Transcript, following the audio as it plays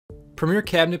Premier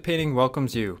Cabinet Painting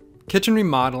welcomes you. Kitchen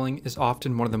remodeling is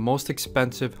often one of the most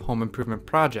expensive home improvement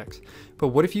projects, but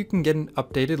what if you can get an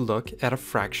updated look at a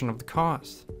fraction of the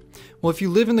cost? Well, if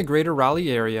you live in the greater Raleigh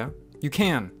area, you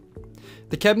can.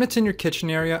 The cabinets in your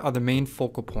kitchen area are the main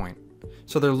focal point,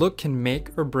 so their look can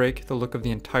make or break the look of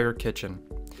the entire kitchen.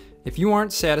 If you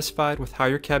aren't satisfied with how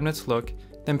your cabinets look,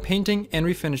 then painting and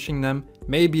refinishing them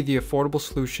may be the affordable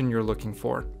solution you're looking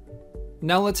for.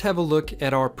 Now let's have a look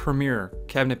at our Premier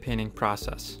cabinet painting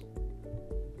process.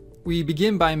 We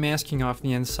begin by masking off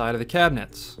the inside of the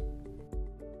cabinets.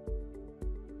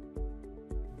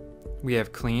 We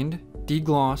have cleaned,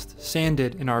 deglossed,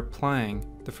 sanded, and are applying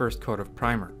the first coat of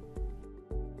primer.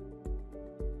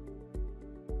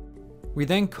 We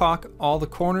then caulk all the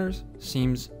corners,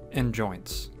 seams, and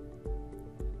joints.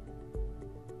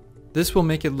 This will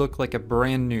make it look like a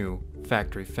brand new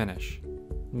factory finish.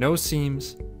 No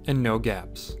seams and no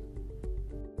gaps.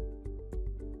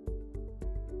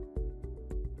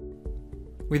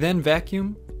 We then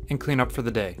vacuum and clean up for the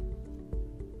day.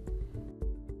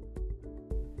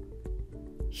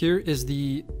 Here is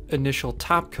the initial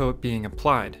top coat being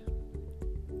applied.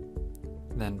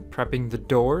 Then prepping the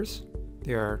doors,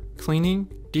 they are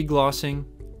cleaning, deglossing,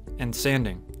 and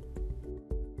sanding.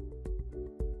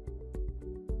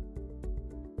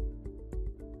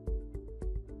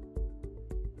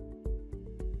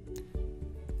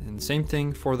 And same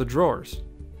thing for the drawers.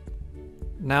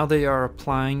 Now they are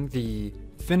applying the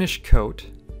finish coat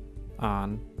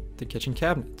on the kitchen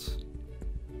cabinets.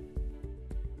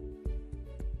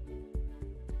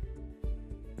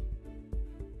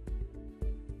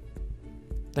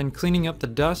 Then cleaning up the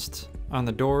dust on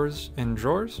the doors and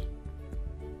drawers.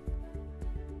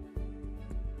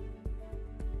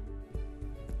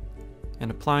 And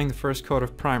applying the first coat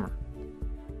of primer.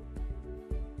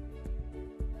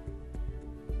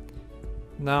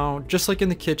 Now, just like in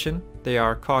the kitchen, they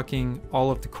are caulking all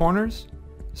of the corners,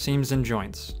 seams, and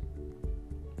joints.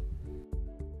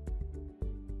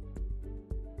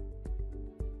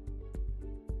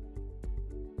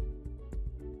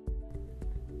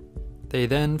 They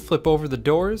then flip over the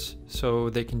doors so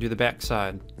they can do the back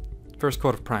side. First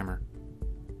coat of primer.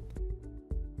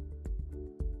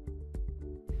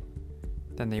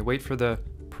 Then they wait for the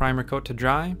primer coat to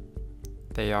dry.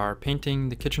 They are painting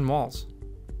the kitchen walls.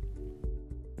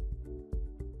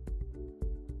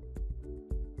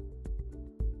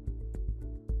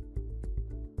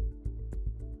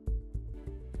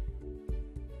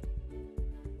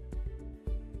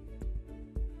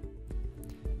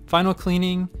 Final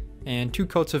cleaning and 2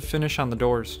 coats of finish on the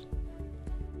doors.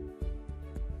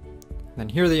 Then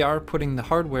here they are putting the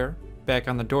hardware back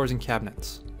on the doors and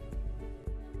cabinets.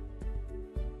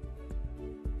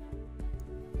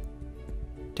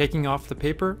 Taking off the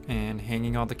paper and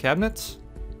hanging all the cabinets.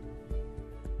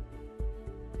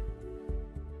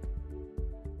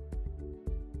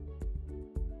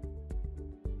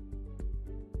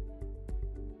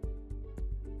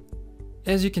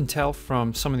 As you can tell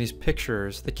from some of these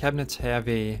pictures, the cabinets have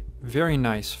a very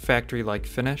nice factory-like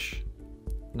finish.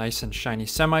 Nice and shiny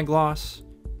semi-gloss.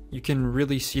 You can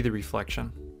really see the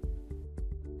reflection.